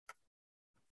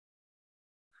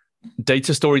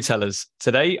Data storytellers.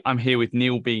 Today, I'm here with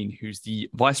Neil Biehn, who's the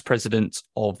Vice President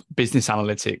of Business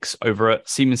Analytics over at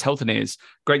Siemens Healthineers.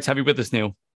 Great to have you with us,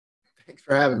 Neil. Thanks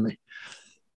for having me.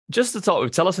 Just to start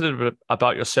with, tell us a little bit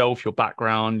about yourself, your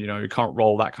background, your current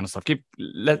role, that kind of stuff.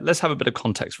 Let's have a bit of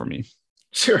context from you.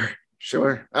 Sure.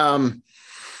 Well,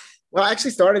 I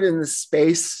actually started in this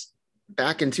space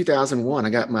back in 2001. I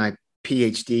got my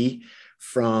PhD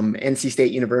from NC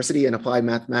State University in Applied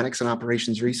Mathematics and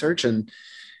Operations Research, and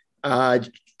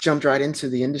jumped right into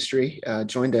the industry.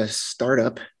 Joined a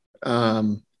startup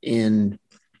in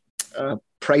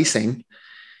pricing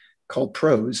called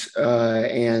Pros,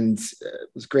 and it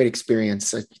was a great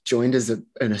experience. I joined as an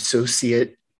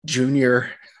associate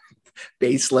junior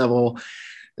base level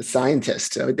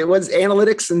scientist. There was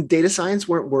analytics and data science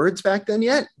weren't words back then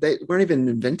yet. They weren't even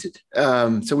invented.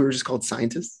 So we were just called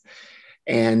scientists.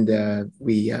 And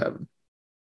we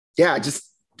just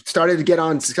started to get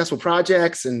on successful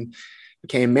projects and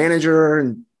became manager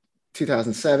in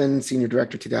 2007, senior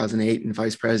director 2008, and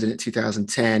vice president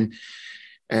 2010.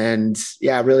 And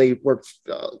really worked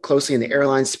closely in the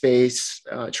airline space,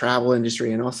 travel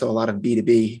industry, and also a lot of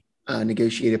B2B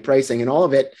negotiated pricing. And all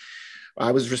of it,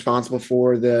 I was responsible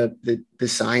for the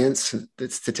science, the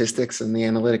statistics, and the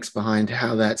analytics behind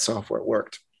how that software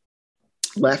worked.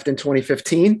 Left in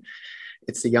 2015.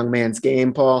 It's the young man's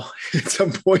game, Paul. At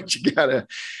some point, you gotta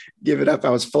give it up. I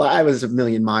was a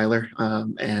million miler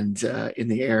and in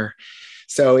the air,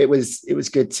 so it was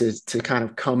good to kind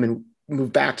of come and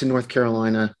move back to North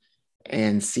Carolina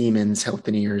and Siemens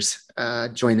Healthineers.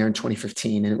 Joined there in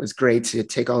 2015, and it was great to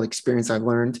take all the experience I've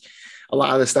learned, a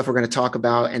lot of the stuff we're going to talk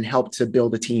about, and help to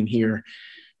build a team here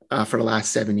for the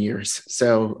last 7 years.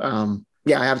 So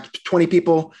I have 20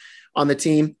 people on the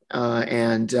team,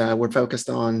 and we're focused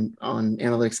on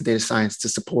analytics and data science to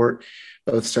support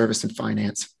both service and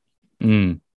finance.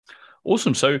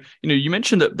 Awesome. So, you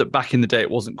mentioned that back in the day,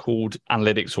 it wasn't called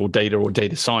analytics or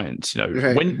data science.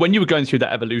 Right. When you were going through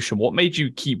that evolution, what made you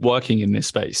keep working in this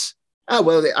space? Oh,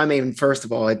 well, I mean, first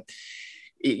of all,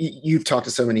 you've talked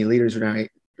to so many leaders, right?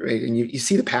 And you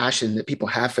see the passion that people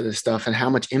have for this stuff and how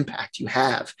much impact you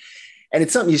have. And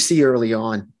it's something you see early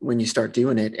on when you start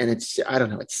doing it. And it's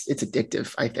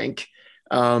addictive, I think.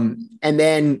 And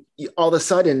then all of a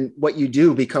sudden, what you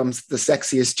do becomes the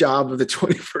sexiest job of the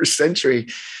 21st century.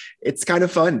 It's kind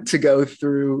of fun to go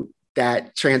through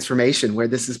that transformation where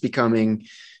this is becoming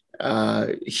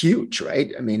huge,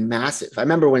 right? I mean, massive. I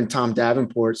remember when Tom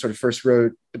Davenport sort of first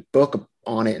wrote a book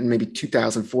on it in maybe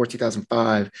 2004,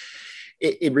 2005.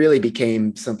 It really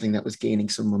became something that was gaining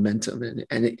some momentum.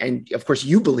 And of course,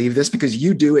 you believe this because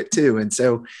you do it too. And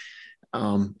so,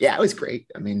 it was great.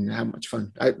 I mean, how much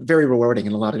fun. Very rewarding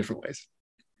in a lot of different ways.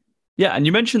 Yeah, and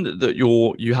you mentioned that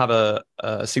you have a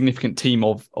significant team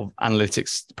of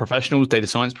analytics professionals, data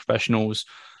science professionals.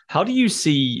 How do you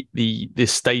see the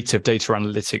state of data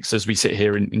analytics as we sit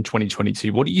here in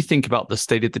 2022? What do you think about the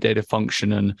state of the data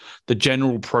function and the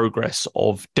general progress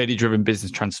of data-driven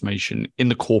business transformation in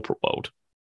the corporate world?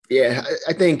 Yeah,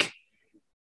 I think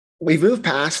we've moved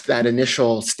past that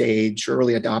initial stage,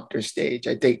 early adopter stage.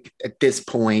 I think at this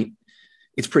point,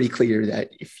 it's pretty clear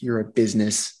that if you're a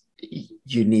business,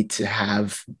 you need to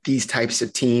have these types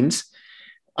of teams.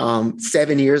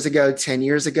 7 years ago, 10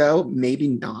 years ago, maybe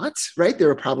not, right? There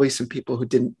were probably some people who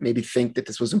didn't maybe think that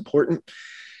this was important.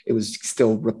 It was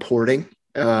still reporting.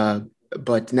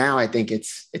 But now I think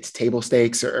it's table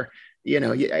stakes, or,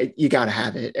 you got to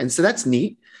have it. And so that's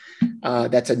neat.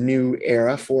 That's a new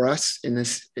era for us in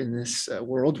this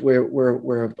world where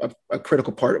we're a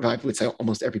critical part of, I would say,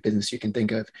 almost every business you can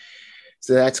think of.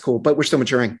 So that's cool, but we're still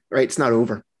maturing, right? It's not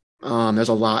over. There's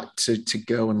a lot to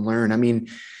go and learn. I mean,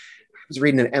 I was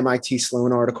reading an MIT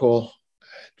Sloan article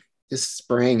this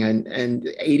spring, and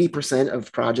 80%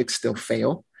 of projects still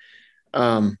fail.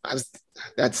 That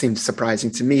seems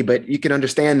surprising to me, but you can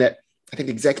understand that I think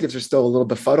executives are still a little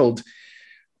befuddled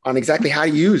on exactly how to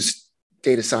use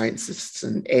data scientists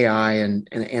and AI and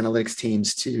analytics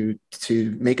teams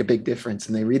to make a big difference.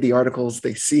 And they read the articles,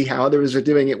 they see how others are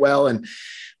doing it well, and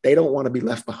they don't want to be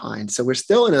left behind. So we're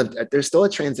still there's still a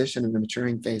transition in the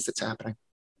maturing phase that's happening.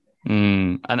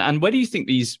 And where do you think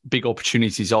these big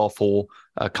opportunities are for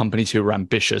companies who are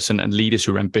ambitious and leaders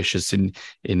who are ambitious in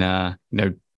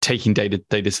taking data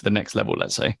to the next level,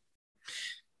 let's say?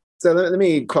 So let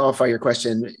me qualify your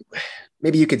question.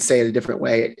 Maybe you could say it a different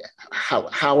way.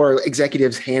 How are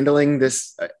executives handling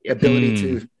this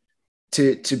ability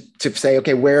to say,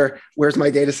 okay, where's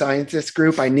my data scientist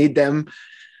group? I need them.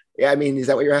 Yeah, I mean, is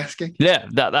that what you're asking? Yeah,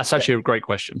 that's actually a great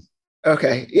question.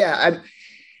 Okay, yeah,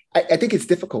 I think it's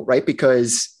difficult, right?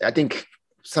 Because I think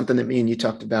something that me and you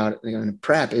talked about in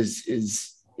prep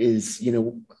is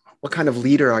what kind of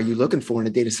leader are you looking for in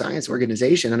a data science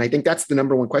organization? And I think that's the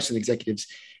number one question executives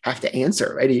have to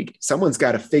answer, right? Someone's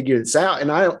got to figure this out.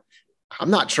 And I'm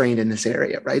not trained in this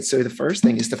area, right? So the first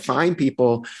thing is to find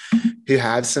people who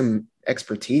have some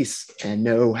expertise and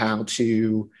know how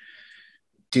to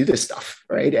do this stuff,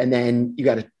 right? And then you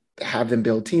got to have them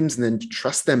build teams and then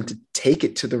trust them to take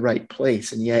it to the right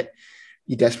place. And yet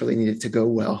you desperately need it to go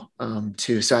well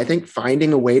too. So I think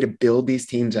finding a way to build these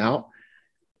teams out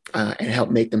and help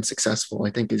make them successful, I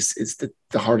think is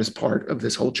the hardest part of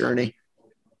this whole journey.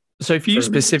 So for you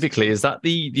specifically, is that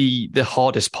the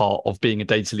hardest part of being a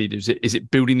data leader? Is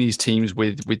it building these teams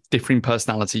with differing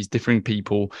personalities, differing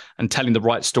people, and telling the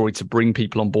right story to bring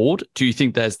people on board? Do you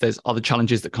think there's other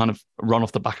challenges that kind of run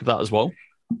off the back of that as well?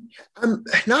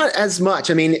 Not as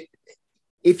much. I mean,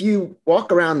 if you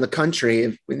walk around the country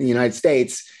in the United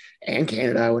States and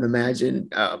Canada, I would imagine,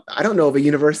 I don't know of a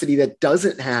university that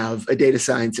doesn't have a data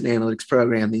science and analytics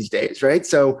program these days, right?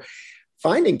 So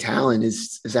finding talent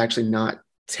is actually not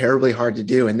terribly hard to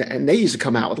do. And they used to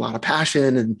come out with a lot of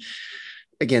passion. And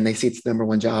again, they see it's the number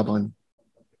one job on,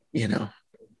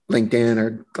 LinkedIn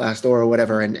or Glassdoor or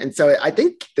whatever. And so I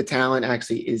think the talent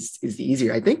actually is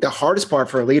easier. I think the hardest part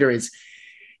for a leader is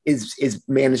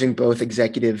managing both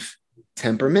executive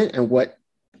temperament and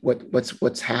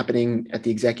what's happening at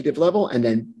the executive level, and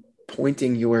then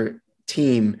pointing your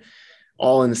team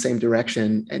all in the same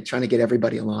direction and trying to get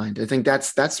everybody aligned. I think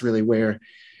that's really where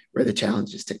the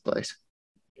challenges take place.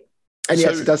 And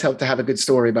yes, it does help to have a good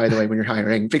story, by the way, when you're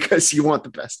hiring, because you want the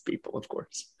best people, of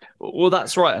course. Well,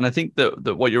 that's right. And I think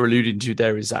that what you're alluding to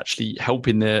there is actually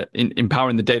helping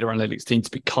empowering the data analytics team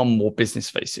to become more business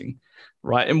facing,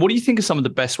 right? And what do you think are some of the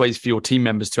best ways for your team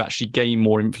members to actually gain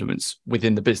more influence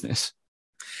within the business?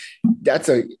 That's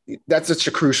such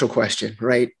a crucial question,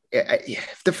 right?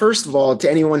 First of all, to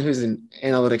anyone who's an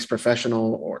analytics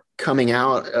professional or coming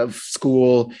out of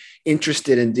school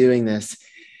interested in doing this,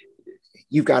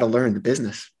 you've got to learn the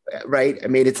business, right? I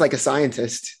mean, it's like a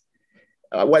scientist.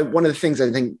 One of the things I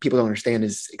think people don't understand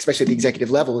is, especially at the executive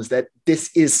level, is that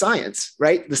this is science,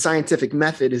 right? The scientific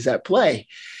method is at play.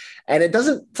 And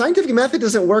scientific method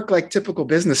doesn't work like typical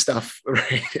business stuff,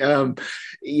 right?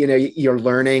 You're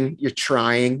learning, you're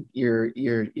trying, you're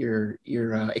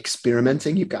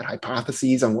experimenting. You've got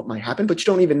hypotheses on what might happen, but you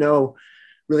don't even know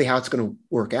really how it's going to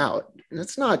work out. And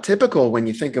that's not typical when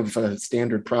you think of a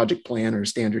standard project plan or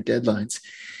standard deadlines.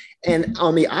 And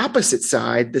on the opposite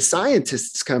side, the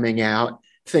scientists coming out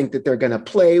think that they're going to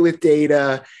play with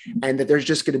data and that there's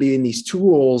just going to be in these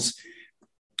tools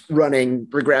running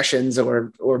regressions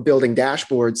or building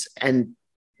dashboards. And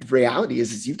the reality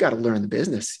is you've got to learn the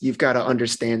business. You've got to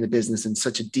understand the business in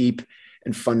such a deep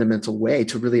and fundamental way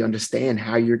to really understand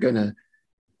how you're going to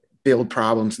build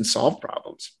problems and solve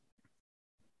problems.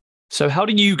 So how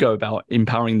do you go about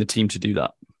empowering the team to do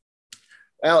that?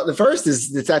 Well, the first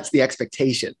is that's the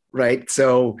expectation, right?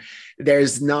 So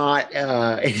there's not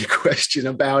any question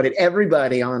about it.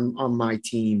 Everybody on my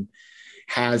team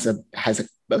has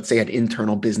let's say, an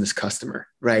internal business customer,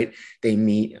 right? They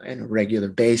meet on a regular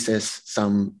basis.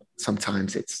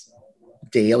 Sometimes it's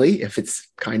daily if it's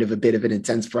kind of a bit of an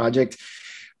intense project.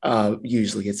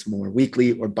 Usually it's more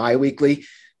weekly or biweekly.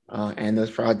 And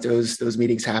those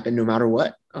meetings happen no matter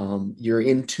what. You're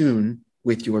in tune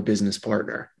with your business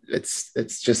partner.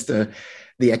 It's just the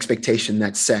expectation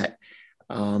that's set.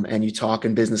 And you talk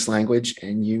in business language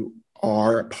and you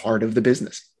are part of the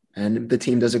business. And the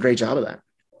team does a great job of that.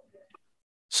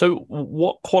 So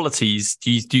what qualities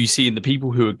do you see in the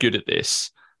people who are good at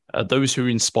this, those who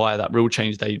inspire that real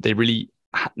change? They really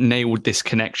nailed this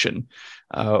connection.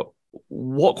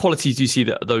 What qualities do you see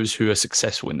that those who are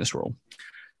successful in this role?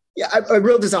 Yeah, a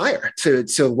real desire to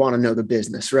want to know the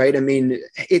business, right? I mean,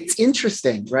 it's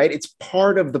interesting, right? It's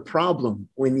part of the problem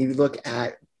when you look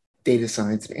at data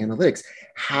science and analytics.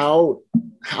 How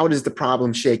does the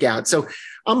problem shake out? So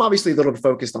I'm obviously a little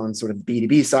focused on sort of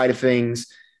B2B side of things.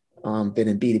 Been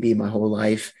in B2B my whole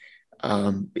life.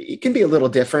 It can be a little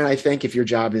different, I think, if your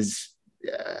job is,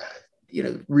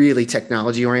 really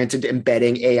technology oriented,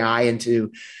 embedding AI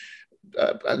into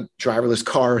a driverless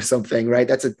car or something, right?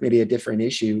 That's maybe a different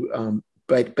issue.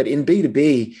 But in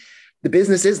B2B, the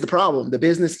business is the problem. The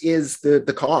business is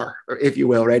the car, or if you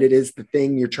will, right? It is the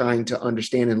thing you're trying to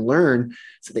understand and learn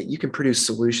so that you can produce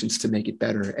solutions to make it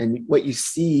better. And what you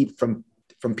see from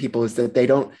people is that they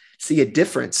don't see a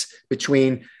difference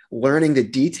between learning the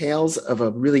details of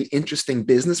a really interesting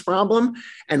business problem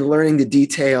and learning the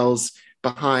details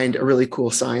behind a really cool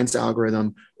science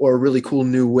algorithm or a really cool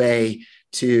new way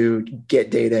to get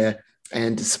data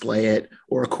and display it,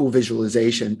 or a cool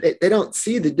visualization. They don't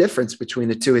see the difference between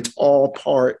the two. It's all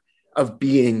part of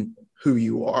being who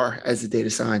you are as a data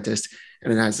scientist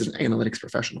and as an analytics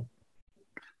professional.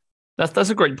 That's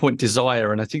a great point,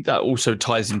 desire. And I think that also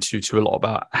ties into a lot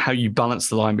about how you balance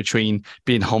the line between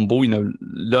being humble,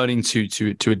 learning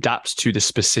to adapt to the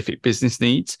specific business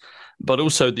needs, but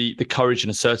also the courage and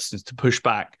assertiveness to push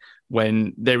back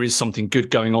when there is something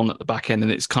good going on at the back end.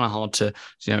 And it's kind of hard to,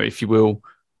 if you will,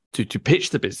 to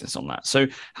pitch the business on that. So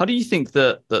how do you think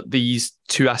that these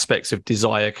two aspects of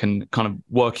desire can kind of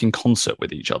work in concert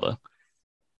with each other?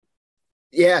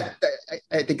 Yeah,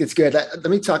 I think it's good. Let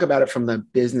me talk about it from the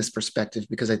business perspective,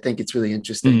 because I think it's really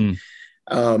interesting.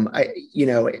 One of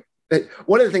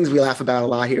the things we laugh about a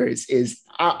lot here is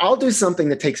I'll do something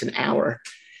that takes an hour.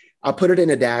 I'll put it in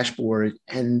a dashboard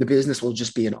and the business will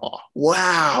just be in awe.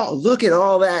 Wow, look at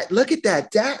all that. Look at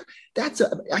that.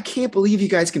 I can't believe you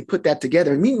guys can put that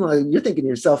together. And meanwhile, you're thinking to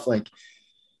yourself, like,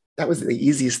 that was the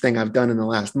easiest thing I've done in the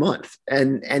last month.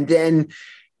 And then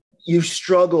you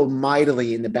struggle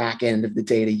mightily in the back end of the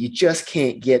data. You just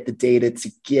can't get the data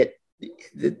to get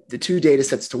the two data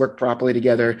sets to work properly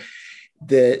together.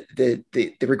 The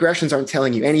regressions aren't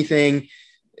telling you anything.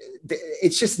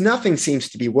 It's just nothing seems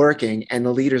to be working. And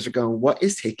the leaders are going, what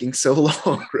is taking so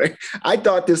long, right? I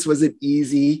thought this was an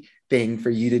easy thing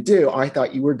for you to do. I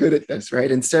thought you were good at this,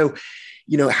 right? And so,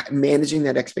 managing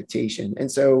that expectation.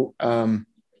 And so,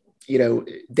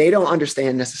 they don't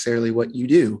understand necessarily what you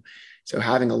do. So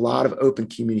having a lot of open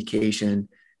communication,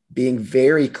 being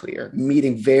very clear,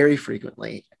 meeting very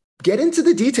frequently, get into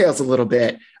the details a little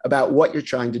bit about what you're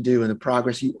trying to do and the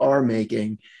progress you are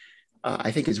making, I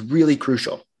think is really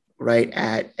crucial, right?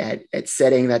 At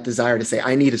setting that desire to say,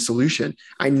 I need a solution.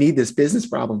 I need this business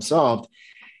problem solved,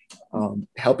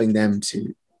 helping them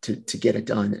to get it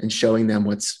done and showing them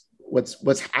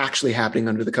what's actually happening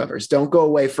under the covers. Don't go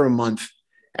away for a month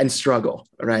and struggle,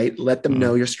 right? Let them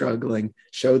know you're struggling.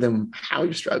 Show them how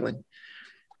you're struggling.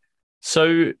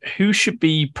 So who should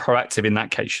be proactive in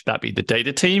that case? Should that be the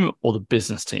data team or the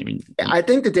business team? I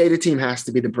think the data team has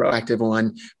to be the proactive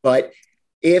one. But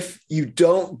if you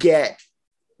don't get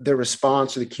the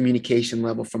response or the communication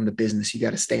level from the business, you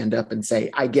got to stand up and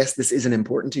say, I guess this isn't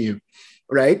important to you,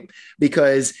 right?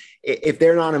 Because if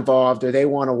they're not involved or they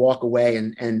want to walk away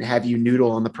and have you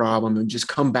noodle on the problem and just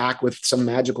come back with some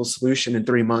magical solution in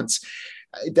 3 months,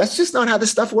 that's just not how this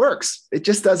stuff works. It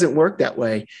just doesn't work that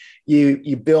way.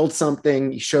 You build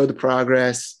something, you show the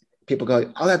progress, people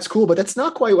go, oh, that's cool, but that's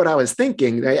not quite what I was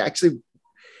thinking.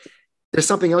 There's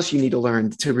something else you need to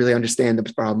learn to really understand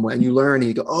the problem. And you learn and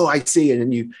you go, oh, I see it.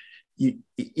 And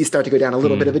you start to go down a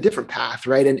little bit of a different path,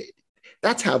 right? And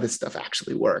that's how this stuff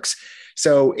actually works.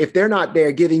 So if they're not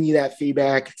there giving you that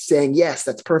feedback, saying, yes,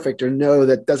 that's perfect, or no,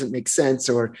 that doesn't make sense,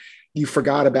 or you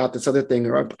forgot about this other thing,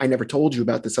 or I never told you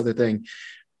about this other thing,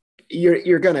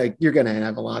 you're gonna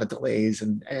have a lot of delays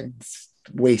and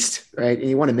waste, right? And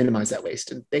you want to minimize that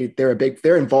waste. And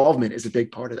their involvement is a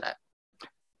big part of that.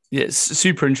 Yeah, it's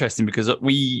super interesting because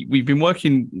we've been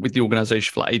working with the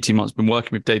organization for like 18 months, been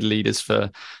working with data leaders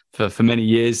for many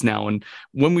years now. And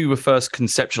when we were first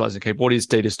conceptualizing, okay, what is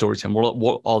data storytelling?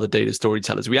 What are the data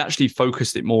storytellers? We actually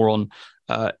focused it more on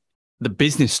the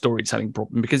business storytelling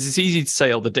problem, because it's easy to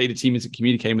say, oh, the data team isn't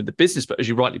communicating with the business. But as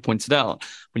you rightly pointed out,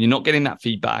 when you're not getting that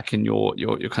feedback and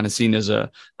you're kind of seen as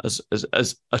a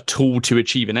tool to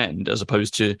achieve an end, as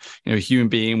opposed to, a human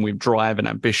being with drive and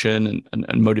ambition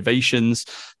and motivations,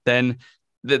 then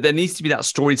there needs to be that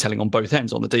storytelling on both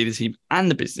ends, on the data team and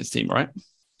the business team, right?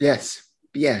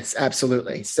 Yes,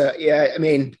 absolutely. So, yeah, I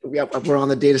mean, we're on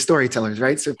the data storytellers,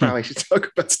 right? So probably should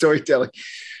talk about storytelling.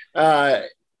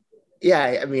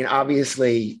 Yeah, I mean,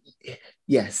 obviously,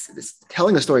 yes,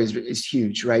 telling a story is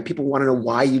huge, right? People want to know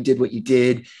why you did what you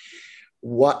did.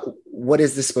 What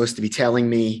is this supposed to be telling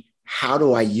me? How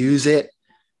do I use it?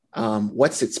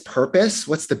 What's its purpose?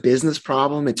 What's the business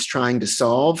problem it's trying to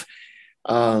solve?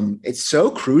 It's so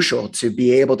crucial to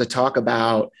be able to talk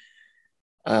about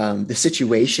the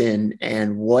situation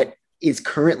and what is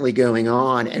currently going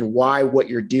on and why what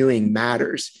you're doing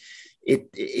matters.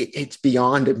 It's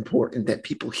beyond important that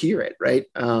people hear it, right?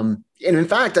 And in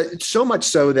fact, it's so much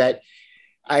so that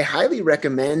I highly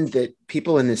recommend that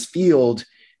people in this field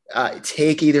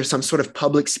take either some sort of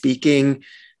public speaking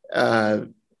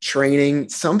training,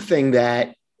 something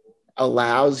that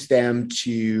allows them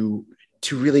to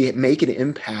really make an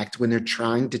impact when they're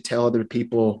trying to tell other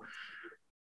people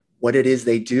what it is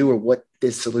they do or what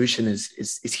this solution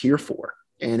is here for.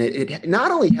 And it not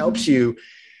only helps you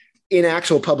in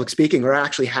actual public speaking or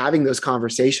actually having those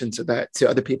conversations to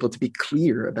other people to be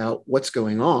clear about what's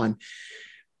going on,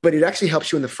 but it actually helps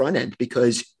you in the front end,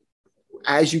 because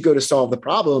as you go to solve the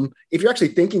problem, if you're actually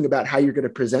thinking about how you're going to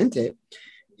present it,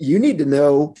 you need to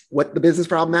know what the business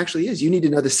problem actually is. You need to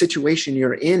know the situation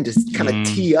you're in to kind of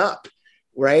tee up,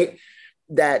 right?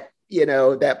 That,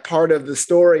 that part of the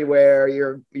story where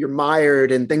you're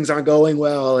mired and things aren't going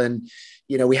well. And,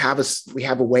 we have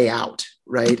a way out,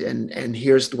 right? And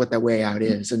here's what that way out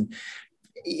is. And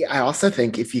I also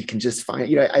think if you can just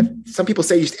find, some people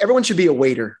say everyone should be a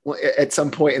waiter at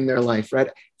some point in their life, right?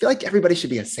 I feel like everybody should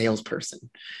be a salesperson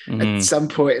at some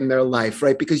point in their life,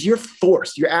 right? Because you're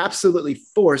absolutely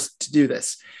forced to do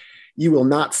this. You will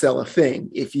not sell a thing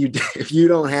if you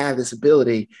don't have this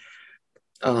ability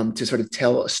to sort of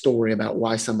tell a story about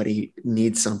why somebody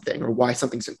needs something or why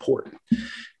something's important.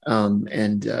 So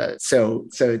any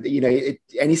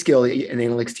skill an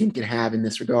analytics team can have in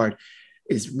this regard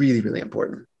is really, really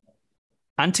important.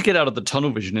 And to get out of the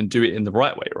tunnel vision and do it in the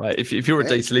right way, right? If you're a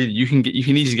data leader, you can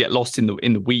easily get lost in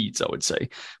the weeds, I would say.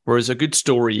 Whereas a good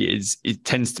story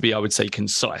tends to be, I would say,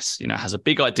 concise. It has a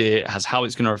big idea, it has how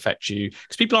it's going to affect you,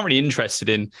 because people aren't really interested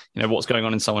in what's going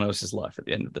on in someone else's life at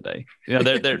the end of the day.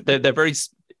 They're very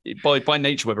by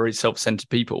nature, we're very self-centered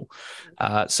people.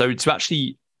 So to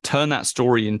actually turn that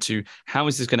story into how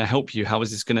is this going to help you? How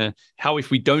if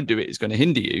we don't do it, it's going to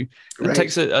hinder you. It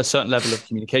takes a certain level of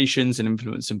communications and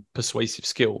influence and persuasive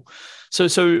skill.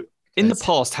 So in the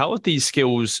past, how have these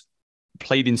skills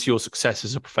played into your success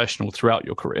as a professional throughout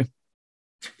your career?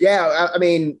 Yeah, I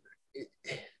mean,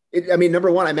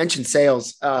 number one, I mentioned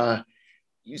sales.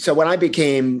 So when I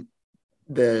became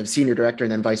the senior director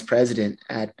and then vice president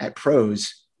at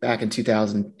Pros back in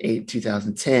 2008,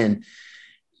 2010,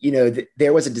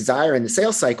 there was a desire in the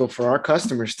sales cycle for our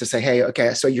customers to say, hey,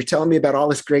 okay, so you're telling me about all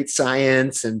this great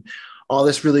science and all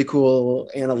this really cool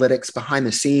analytics behind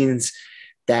the scenes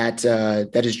that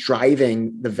is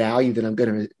driving the value that I'm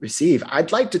going to receive.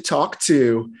 I'd like to talk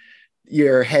to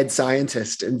your head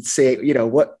scientist and say,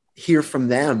 hear from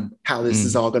them how this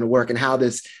is all going to work and how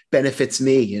this benefits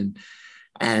me.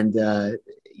 And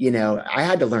I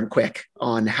had to learn quick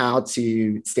on how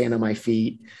to stand on my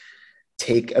feet,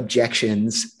 take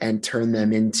objections and turn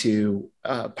them into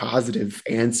positive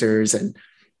answers and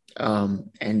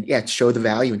show the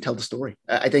value and tell the story.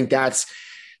 I think that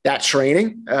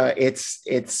training.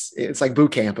 It's like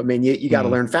boot camp. I mean, you got to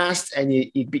learn fast and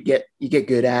you get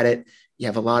good at it. You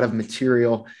have a lot of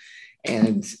material,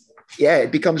 and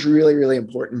it becomes really, really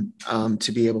important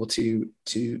to be able to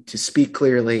speak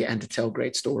clearly and to tell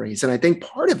great stories. And I think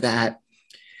part of that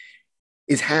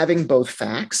is having both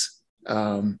facts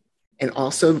and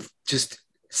also just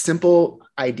simple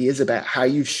ideas about how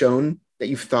you've shown that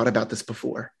you've thought about this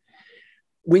before.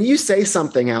 When you say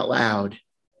something out loud,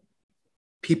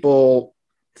 people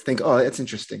think, oh, that's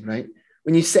interesting, right?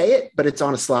 When you say it, but it's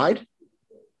on a slide,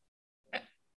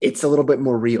 it's a little bit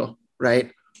more real,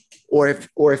 right? Or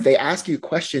if they ask you a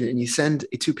question and you send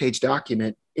a 2-page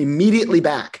document immediately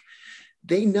back,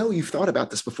 they know you've thought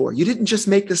about this before. You didn't just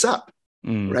make this up,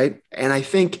 right? And I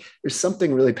think there's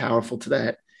something really powerful to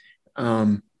that.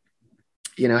 So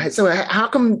how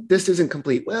come this isn't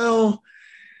complete? Well,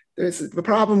 there's the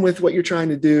problem with what you're trying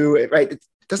to do, right? It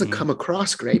doesn't come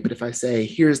across great, but if I say,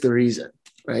 here's the reason,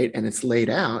 right? And it's laid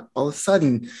out, all of a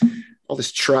sudden, all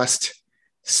this trust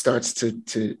starts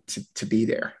to be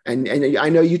there. And I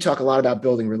know you talk a lot about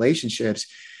building relationships,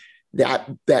 that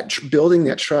building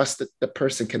that trust that the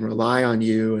person can rely on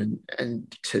you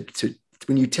and to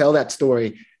when you tell that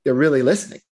story, they're really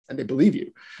listening and they believe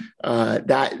you.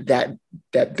 That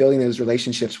building those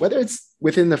relationships, whether it's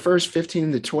within the first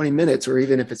 15 to 20 minutes, or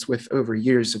even if it's with over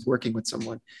years of working with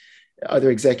someone, other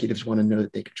executives want to know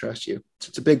that they can trust you. So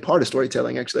it's a big part of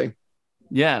storytelling, actually.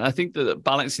 Yeah. And I think that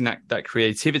balancing that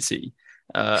creativity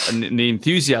and the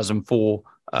enthusiasm for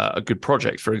a good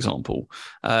project, for example,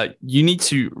 you need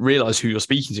to realize who you're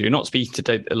speaking to. You're not speaking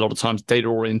to a lot of times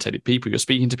data-oriented people. You're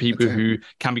speaking to people who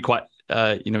can be quite,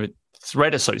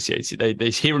 threat associated. They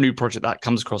hear a new project that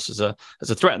comes across as a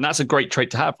threat, and that's a great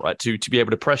trait to have, right? To be able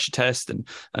to pressure test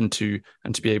and to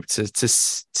be able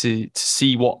to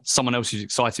see what someone else who's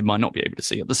excited might not be able to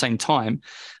see. At the same time,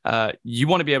 you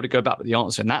want to be able to go back with the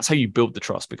answer, and that's how you build the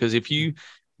trust. Because if you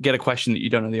get a question that you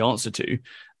don't know the answer to,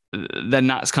 then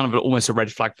that's kind of almost a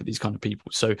red flag for these kind of people.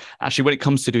 So actually, when it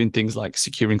comes to doing things like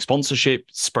securing sponsorship,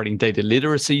 spreading data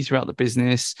literacy throughout the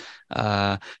business,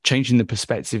 changing the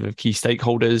perspective of key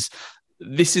stakeholders,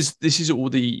 this is all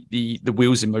the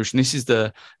wheels in motion. This is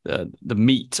the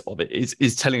meat of it,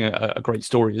 is telling a great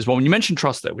story as well. When you mentioned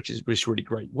trust there, which is really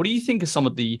great, what do you think are some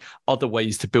of the other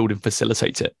ways to build and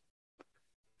facilitate it?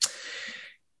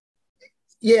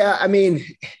 Yeah, I mean,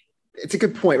 it's a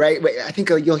good point, right? I think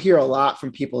you'll hear a lot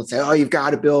from people that say, oh, you've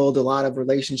got to build a lot of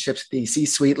relationships at the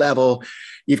C-suite level.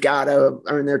 You've got to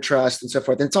earn their trust and so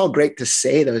forth. And it's all great to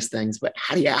say those things, but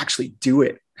how do you actually do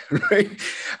it? Right.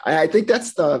 I think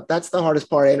that's the hardest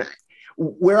part. And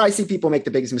where I see people make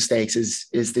the biggest mistakes is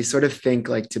they sort of think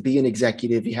like to be an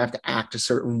executive, you have to act a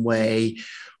certain way,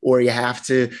 or you have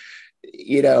to,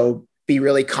 be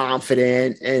really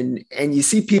confident. And you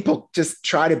see people just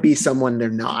try to be someone they're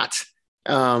not.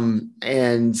 You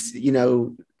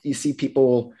see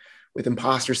people with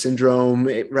imposter syndrome,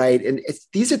 right? And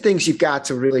these are things you've got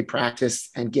to really practice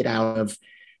and get out of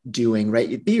doing,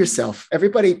 right? Be yourself.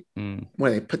 Everybody, when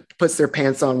they puts their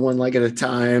pants on one leg at a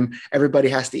time, everybody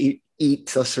has to eat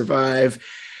to survive.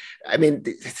 I mean,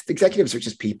 the executives are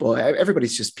just people.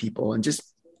 Everybody's just people, and just,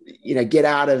 get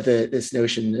out of this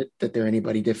notion that they're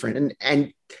anybody different,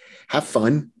 and have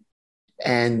fun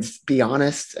and be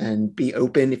honest and be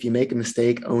open. If you make a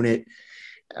mistake, own it,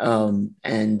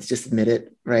 and just admit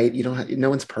it, right? No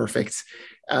one's perfect.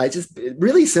 Just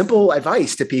really simple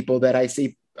advice to people that I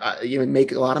see,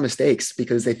 make a lot of mistakes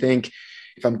because they think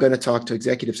if I'm going to talk to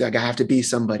executives, I have to be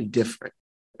somebody different.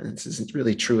 And this isn't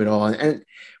really true at all. And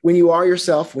when you are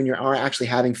yourself, when you are actually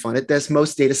having fun at this,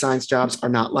 most data science jobs are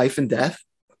not life and death.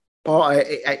 Paul,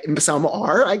 some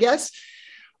are, I guess.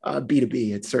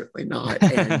 B2B, it's certainly not.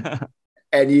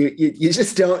 And you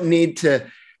just don't need to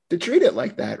treat it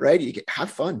like that, right? You can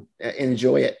have fun,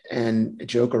 enjoy it, and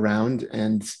joke around,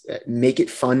 and make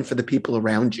it fun for the people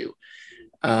around you.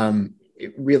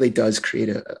 It really does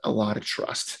create a lot of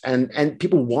trust, and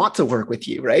people want to work with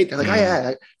you, right? They're like, oh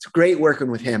yeah, it's great working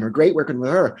with him or great working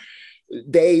with her.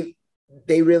 They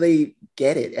really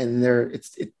get it, and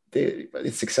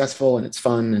it's successful and it's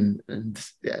fun, and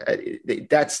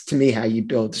that's to me how you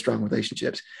build strong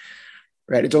relationships,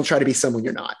 right? And don't try to be someone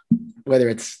you're not, whether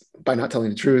it's by not telling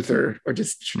the truth or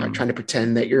just trying to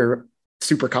pretend that you're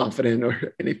super confident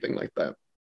or anything like that.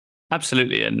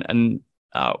 Absolutely, and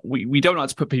we don't like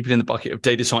to put people in the bucket of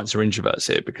data science or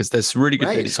introverts here, because there's some really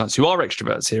good data science who are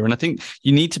extroverts here, and I think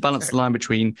you need to balance the line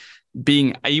between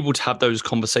being able to have those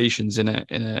conversations in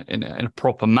a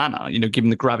proper manner, given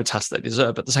the gravitas they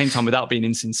deserve, but at the same time without being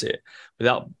insincere,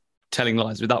 without telling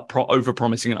lies, without over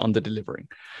promising and under delivering.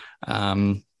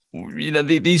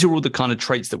 These are all the kind of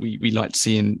traits that we like to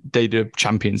see in data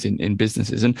champions in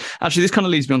businesses. And actually, this kind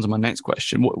of leads me on to my next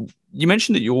question. You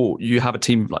mentioned that you have a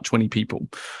team of like 20 people.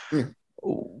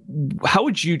 How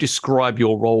would you describe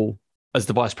your role as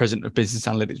the vice president of business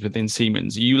analytics within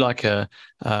Siemens? Are you are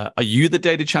you the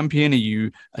data champion? Are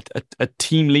you a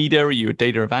team leader? Are you a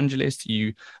data evangelist? Are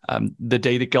you the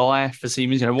data guy for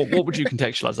Siemens? What would you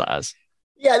contextualize that as?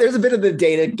 Yeah, there's a bit of the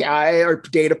data guy or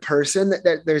data person.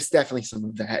 There's definitely some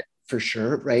of that for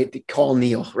sure, right? They call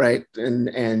Neil, right? And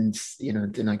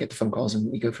then I get the phone calls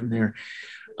and we go from there.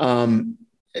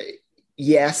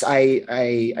 Yes,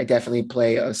 I definitely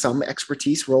play some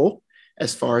expertise role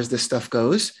as far as this stuff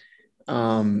goes.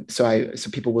 So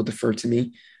people will defer to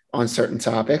me on certain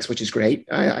topics, which is great.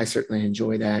 I certainly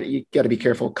enjoy that. You got to be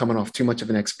careful coming off too much of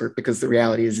an expert, because the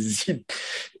reality is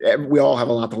we all have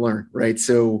a lot to learn, right?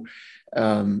 So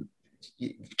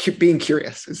being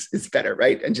curious is better,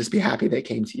 right? And just be happy they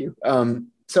came to you.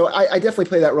 So I definitely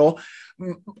play that role.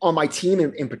 On my team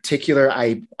in particular,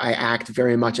 I act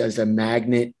very much as a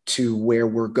magnet to where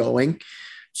we're going,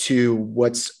 to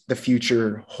what's the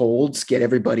future holds, get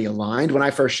everybody aligned. When I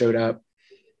first showed up,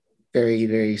 very,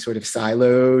 very sort of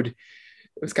siloed. It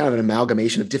was kind of an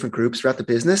amalgamation of different groups throughout the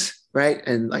business, right?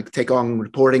 And like take on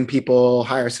reporting people,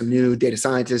 hire some new data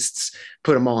scientists,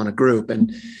 put them all in a group.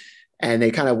 And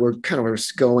they were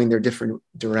going their different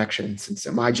directions. And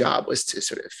so my job was to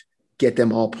sort of get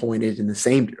them all pointed in the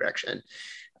same direction,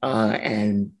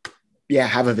 and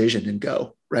have a vision and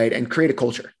go, right? And create a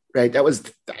culture, right? That was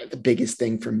the biggest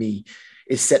thing for me,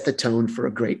 is set the tone for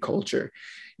a great culture.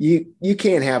 You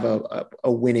can't have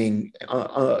a winning,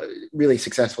 really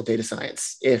successful data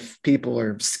science if people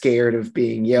are scared of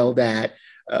being yelled at,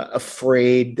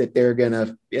 afraid that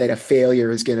that a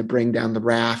failure is going to bring down the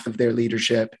wrath of their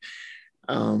leadership.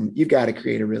 You've got to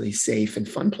create a really safe and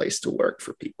fun place to work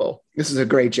for people. This is a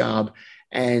great job,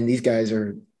 and these guys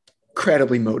are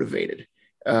incredibly motivated.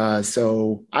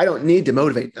 So I don't need to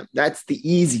motivate them. That's the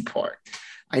easy part.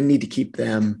 I need to keep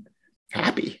them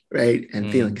happy, right?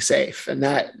 And feeling safe,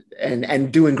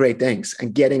 and doing great things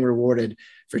and getting rewarded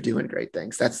for doing great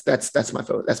things. That's my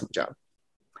focus. That's my job.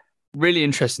 Really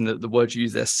interesting that the word you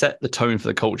use there, set the tone for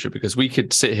the culture, because we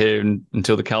could sit here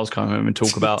until the cows come home and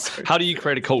talk about how do you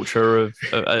create a culture of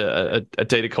a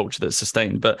data culture that's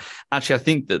sustained. But actually, I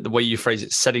think that the way you phrase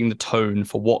it, setting the tone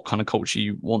for what kind of culture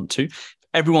you want to,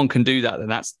 everyone can do that, then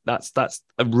that's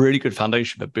a really good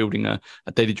foundation for building a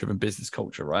data-driven business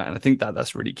culture, right? And I think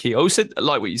that's really key. I also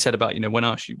like what you said about, when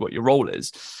I asked you what your role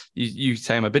is, you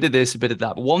say I'm a bit of this, a bit of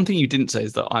that. But one thing you didn't say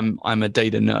is that I'm a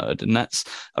data nerd, and that's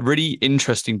a really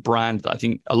interesting brand that I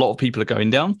think a lot of people are going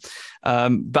down.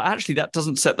 But actually, that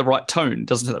doesn't set the right tone. It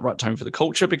doesn't set the right tone for the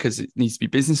culture because it needs to be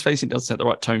business facing. It doesn't set the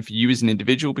right tone for you as an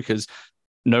individual because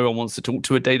no one wants to talk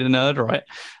to a data nerd, right?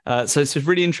 So it's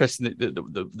really interesting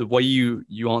that the way you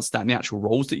answered that and the actual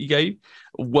roles that you gave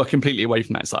were completely away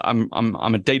from that. It's like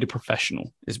I'm a data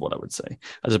professional is what I would say,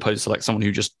 as opposed to like someone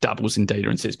who just dabbles in data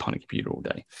and sits behind a computer all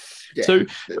day. Yeah. So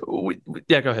go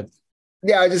ahead.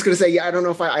 Yeah, I was just going to say, I don't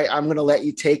know if I'm going to let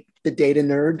you take the data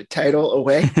nerd title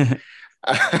away.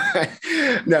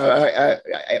 No,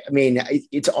 I mean,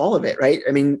 it's all of it, right?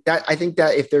 I mean, I think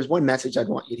that if there's one message I'd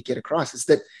want you to get across, is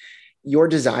that your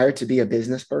desire to be a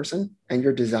business person and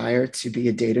your desire to be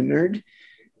a data nerd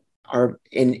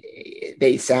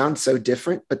they sound so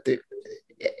different, but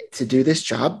to do this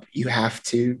job, they have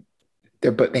to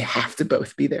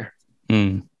both be there.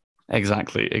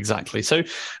 Exactly. So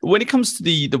when it comes to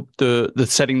the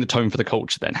setting the tone for the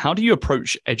culture, then how do you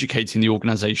approach educating the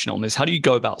organization on this? How do you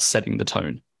go about setting the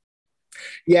tone?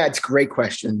 Yeah, it's a great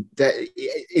question.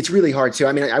 It's really hard too.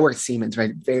 I mean, I work at Siemens,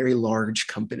 right? Very large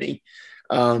company.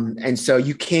 And so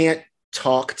you can't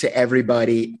talk to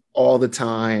everybody all the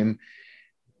time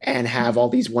and have all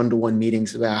these one-to-one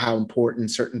meetings about how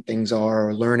important certain things are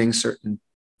or learning certain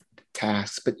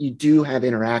tasks, but you do have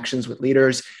interactions with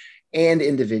leaders and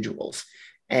individuals.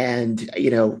 And,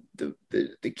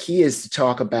 the key is to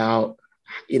talk about,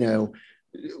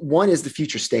 one is the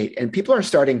future state, and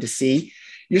you're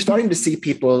starting to see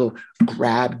people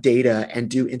grab data and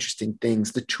do interesting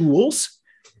things. The tools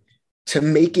to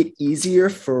make it easier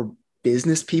for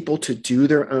business people to do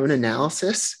their own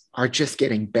analysis are just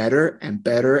getting better and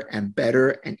better and better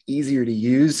and easier to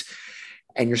use.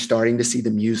 And you're starting to see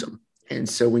them use them. And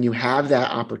so when you have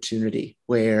that opportunity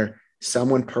where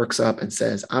someone perks up and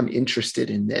says, I'm interested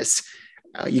in this,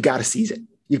 you got to seize it.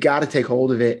 You got to take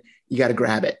hold of it. You got to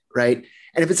grab it, right?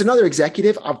 And if it's another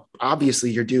executive,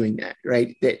 obviously you're doing that,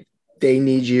 right? They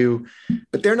need you,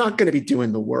 but they're not going to be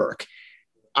doing the work.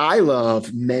 I love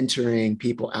mentoring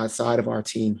people outside of our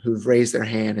team who've raised their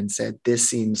hand and said, this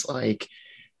seems like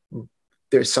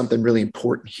there's something really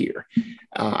important here.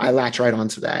 I latch right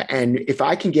onto that. And if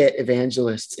I can get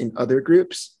evangelists in other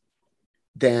groups,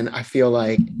 then I feel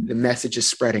like the message is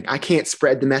spreading. I can't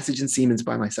spread the message in Siemens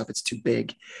by myself. It's too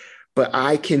big. But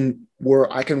I can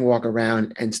walk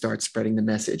around and start spreading the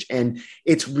message. And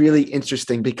it's really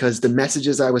interesting because the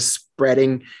messages I was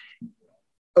spreading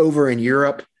over in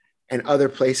Europe and other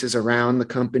places around the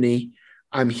company,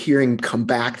 I'm hearing come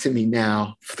back to me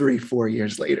now 3-4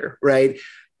 years later, right?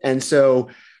 And so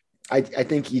I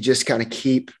think you just kind of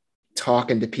keep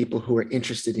talking to people who are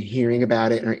interested in hearing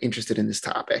about it and are interested in this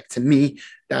topic. To me,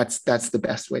 that's the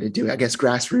best way to do it. I guess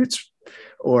grassroots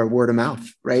or word of mouth,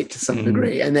 right? To some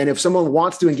degree. And then if someone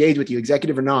wants to engage with you,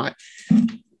 executive or not,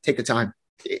 take the time.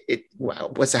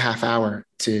 What's a half hour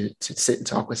to sit and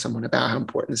talk with someone about how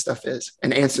important this stuff is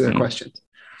and answer their questions.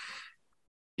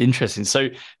 Interesting. So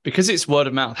because it's word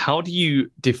of mouth, how do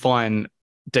you define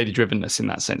data drivenness in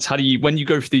that sense? When you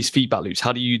go through these feedback loops,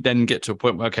 how do you then get to a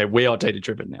point where, okay, we are data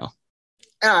driven now?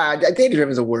 Data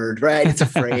driven is a word, right? It's a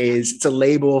phrase, it's a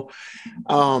label.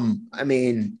 I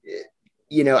mean,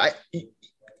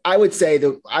 I would say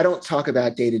that I don't talk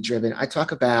about data driven. I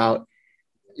talk about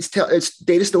it's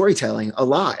data storytelling a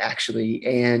lot, actually.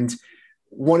 And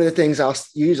one of the things I'll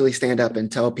usually stand up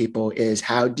and tell people is,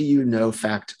 how do you know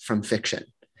fact from fiction?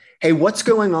 Hey, what's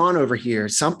going on over here?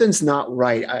 Something's not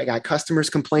right. I got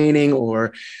customers complaining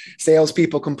or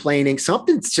salespeople complaining.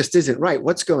 Something just isn't right.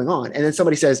 What's going on? And then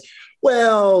somebody says,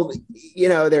 well,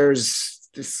 there's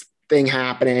this thing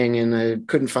happening and I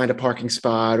couldn't find a parking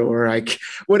spot, or like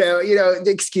whatever,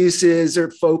 excuses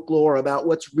or folklore about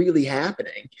what's really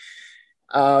happening.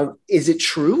 Is it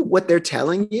true what they're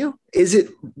telling you?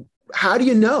 How do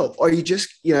you know? Or you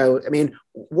just,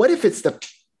 what if it's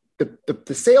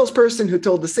the salesperson who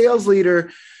told the sales leader,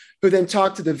 who then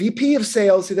talked to the VP of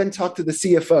sales, who then talked to the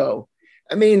CFO?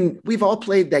 I mean, we've all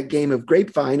played that game of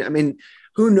grapevine. I mean,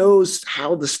 who knows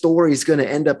how the story is going to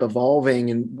end up evolving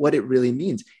and what it really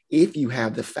means. If you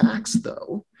have the facts,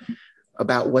 though,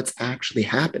 about what's actually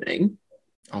happening,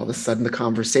 all of a sudden the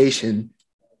conversation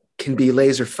can be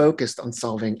laser focused on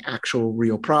solving actual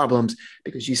real problems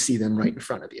because you see them right in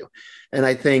front of you. And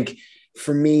I think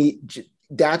for me,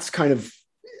 that's kind of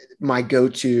my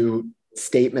go-to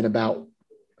statement about,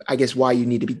 I guess, why you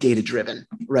need to be data-driven,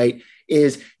 right?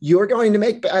 Is you're going to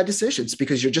make bad decisions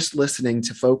because you're just listening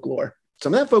to folklore.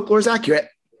 some of that folklore is accurate.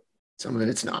 Some of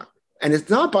it's not. And it's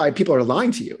not by people are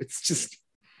lying to you. It's just,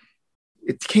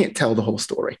 it can't tell the whole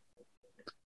story.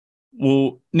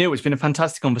 Well, Neil, it's been a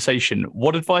fantastic conversation.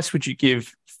 What advice would you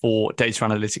give for data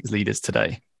analytics leaders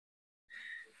today?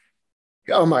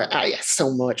 Oh my,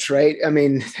 so much, right? I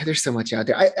mean, there's so much out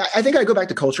there. I think I go back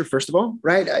to culture, first of all,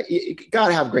 right? You got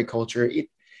to have great culture.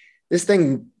 This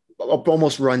thing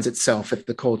almost runs itself if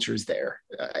the culture is there.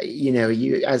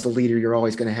 You as a leader, you're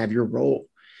always going to have your role.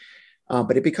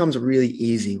 But it becomes really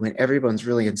easy when everyone's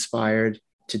really inspired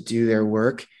to do their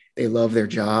work. They love their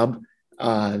job.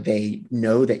 They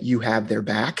know that you have their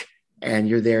back and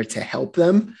you're there to help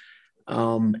them.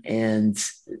 And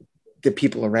the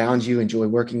people around you enjoy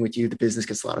working with you. The business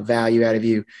gets a lot of value out of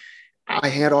you.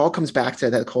 I think it all comes back to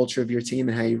that culture of your team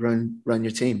and how you run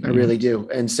your team. I really do.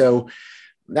 And so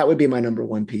that would be my number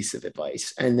one piece of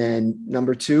advice. And then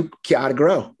number two, gotta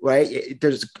grow, right?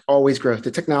 There's always growth. The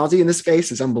technology in this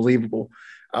space is unbelievable.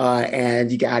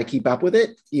 And you got to keep up with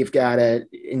it. You've got to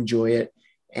enjoy it.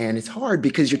 And it's hard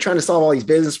because you're trying to solve all these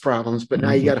business problems, but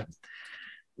now you got to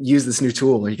use this new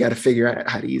tool, or you got to figure out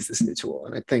how to use this new tool.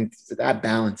 And I think that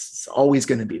balance is always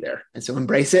going to be there. And so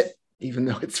embrace it, even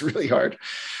though it's really hard.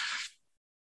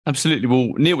 Absolutely.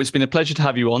 Well, Neil, it's been a pleasure to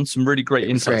have you on. Some really great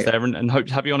insights there, and hope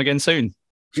to have you on again soon.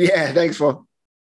 Yeah, thanks, Paul.